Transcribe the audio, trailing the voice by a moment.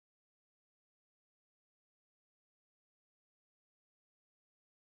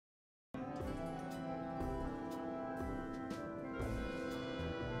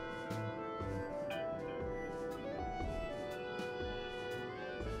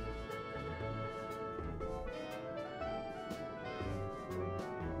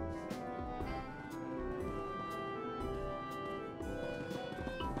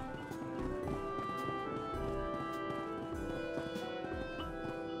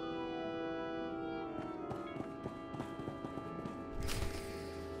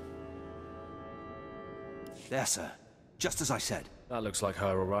There, sir. Just as I said. That looks like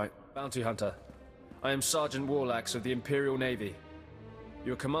her, all right. Bounty Hunter. I am Sergeant Warlax of the Imperial Navy.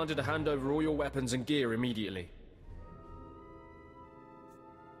 You are commanded to hand over all your weapons and gear immediately.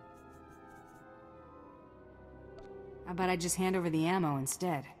 How about I just hand over the ammo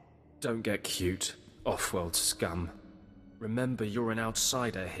instead? Don't get cute, off-world scum. Remember, you're an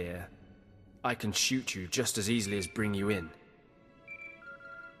outsider here. I can shoot you just as easily as bring you in.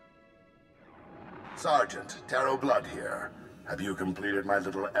 Sergeant, Taro Blood here. Have you completed my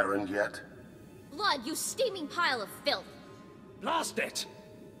little errand yet? Blood, you steaming pile of filth! Blast it!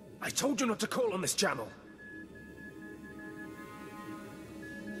 I told you not to call on this channel.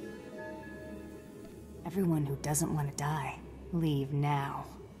 Everyone who doesn't want to die, leave now.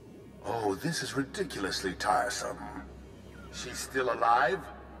 Oh, this is ridiculously tiresome. She's still alive?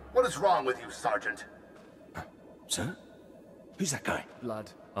 What is wrong with you, Sergeant? Sir? Who's that guy? Blood,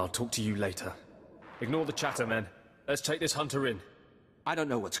 I'll talk to you later. Ignore the chatter, men. Let's take this hunter in. I don't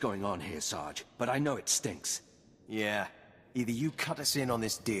know what's going on here, Sarge, but I know it stinks. Yeah. Either you cut us in on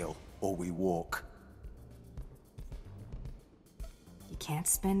this deal, or we walk. You can't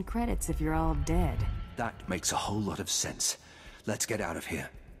spend credits if you're all dead. That makes a whole lot of sense. Let's get out of here.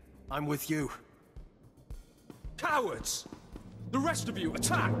 I'm with you. Cowards! The rest of you,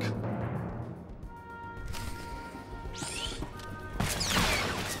 attack!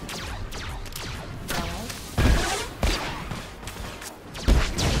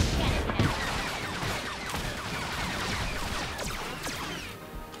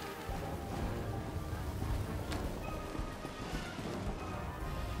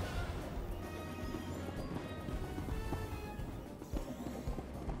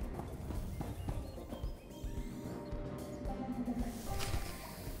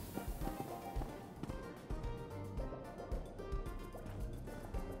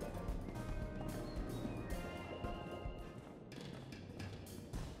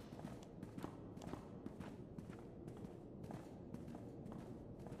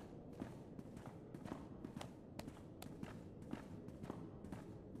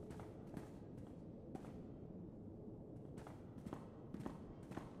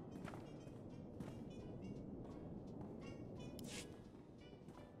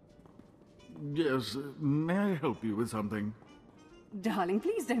 Yes, may I help you with something? Darling,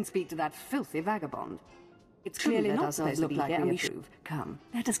 please don't speak to that filthy vagabond. It's clearly not supposed to be here, and we should. Come,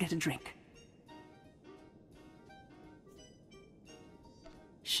 let us get a drink.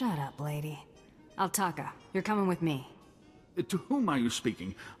 Shut up, lady. Altaka, you're coming with me. To whom are you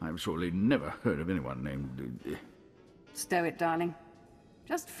speaking? I've surely never heard of anyone named... Stow it, darling.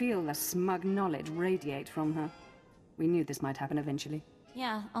 Just feel the smug knowledge radiate from her. We knew this might happen eventually.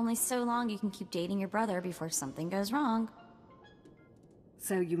 Yeah, only so long you can keep dating your brother before something goes wrong.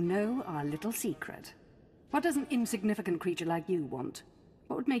 So you know our little secret. What does an insignificant creature like you want?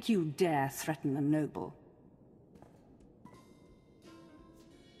 What would make you dare threaten a noble?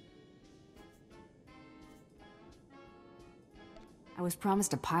 I was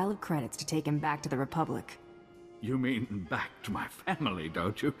promised a pile of credits to take him back to the Republic. You mean back to my family,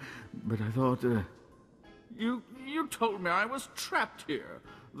 don't you? But I thought, You told me I was trapped here,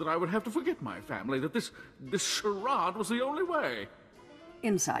 that I would have to forget my family, that this charade was the only way.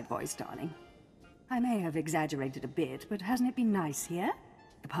 Inside voice, darling. I may have exaggerated a bit, but hasn't it been nice here?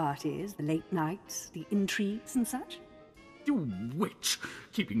 The parties, the late nights, the intrigues and such? You witch!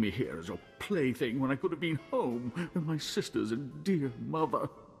 Keeping me here as your plaything when I could have been home with my sisters and dear mother.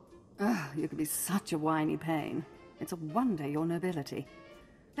 Ah, you could be such a whiny pain. It's a wonder your nobility.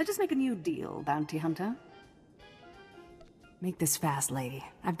 Let us make a new deal, Bounty Hunter. Make this fast, lady.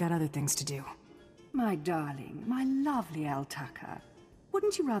 I've got other things to do. My darling, my lovely Altaka.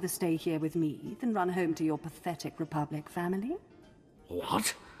 Wouldn't you rather stay here with me than run home to your pathetic Republic family?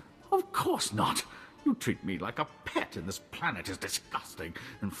 What? Of course not. You treat me like a pet, and this planet is disgusting.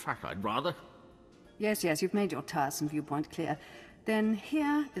 In fact, I'd rather... Yes, you've made your tiresome viewpoint clear. Then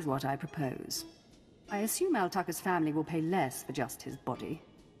here is what I propose. I assume Altaka's family will pay less for just his body.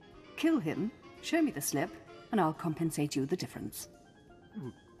 Kill him, show me the slip, and I'll compensate you the difference.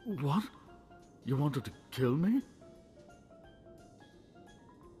 What? You wanted to kill me?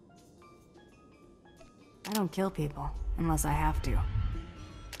 I don't kill people, unless I have to.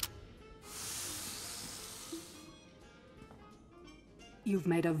 You've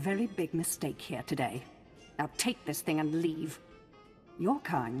made a very big mistake here today. Now take this thing and leave. Your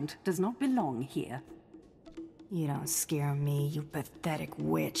kind does not belong here. You don't scare me, you pathetic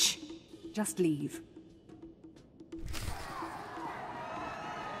witch. Just leave.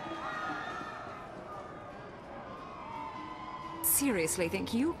 Seriously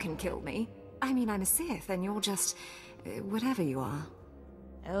think you can kill me? I mean, I'm a Sith, and you're just... whatever you are.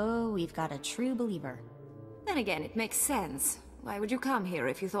 Oh, we've got a true believer. Then again, it makes sense. Why would you come here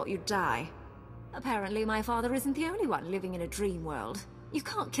if you thought you'd die? Apparently, my father isn't the only one living in a dream world. You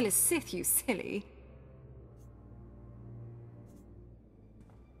can't kill a Sith, you silly.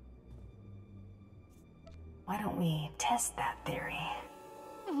 Why don't we test that theory?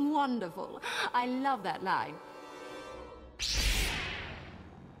 Wonderful. I love that line.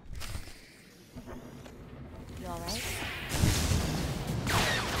 You alright?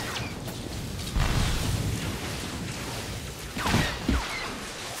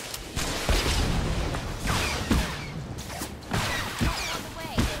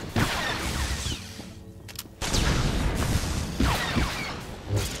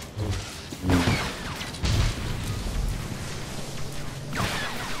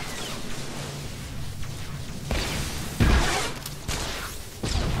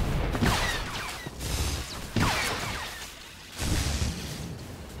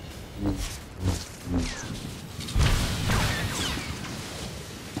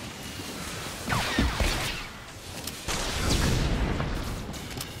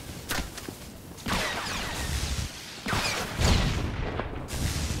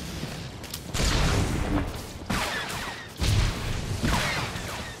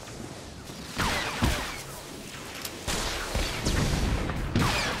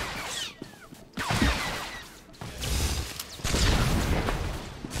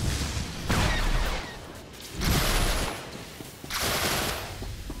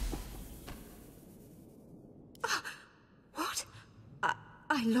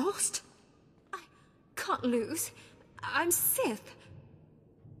 I lost? I can't lose. I'm Sith.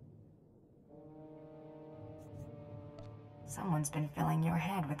 Someone's been filling your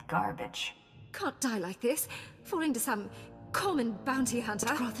head with garbage. Can't die like this, falling to some common bounty hunter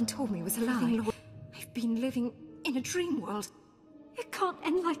Grothan told me was a lie. I've been living in a dream world. It can't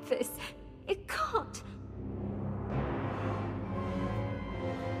end like this. It can't.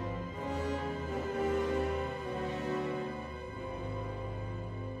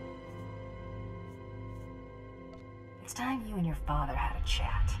 It's time you and your father had a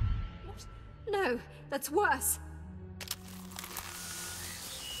chat. What? No, that's worse.